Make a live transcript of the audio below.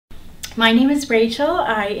My name is Rachel.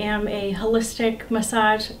 I am a holistic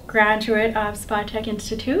massage graduate of Spa Tech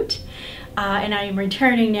Institute, and I am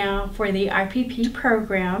returning now for the RPP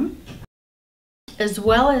program. As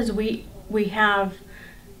well as we have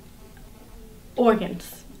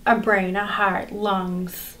organs, a brain, a heart,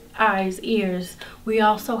 lungs, eyes, ears. We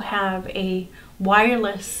also have a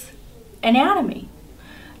wireless anatomy.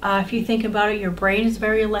 If you think about it, your brain is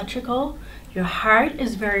very electrical, your heart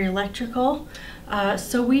is very electrical.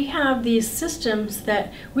 So we have these systems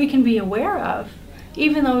that we can be aware of,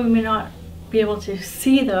 even though we may not be able to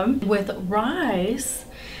see them. With RYSE,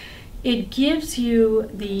 it gives you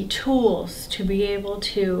the tools to be able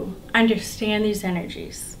to understand these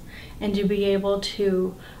energies and to be able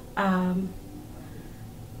to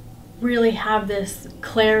really have this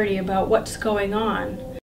clarity about what's going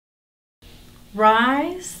on.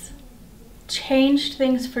 RYSE changed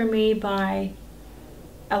things for me by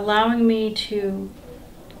allowing me to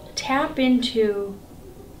tap into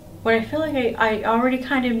what I feel like I already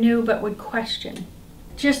kind of knew but would question.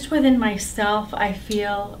 Just within myself, I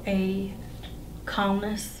feel a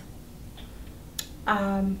calmness,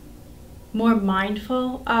 more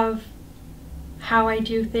mindful of how I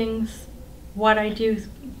do things, what I do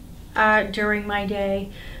during my day.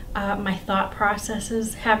 My thought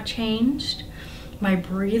processes have changed. My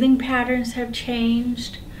breathing patterns have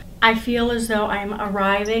changed. I feel as though I'm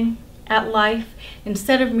arriving at life.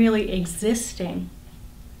 Instead of merely existing,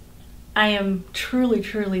 I am truly,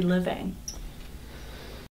 truly living.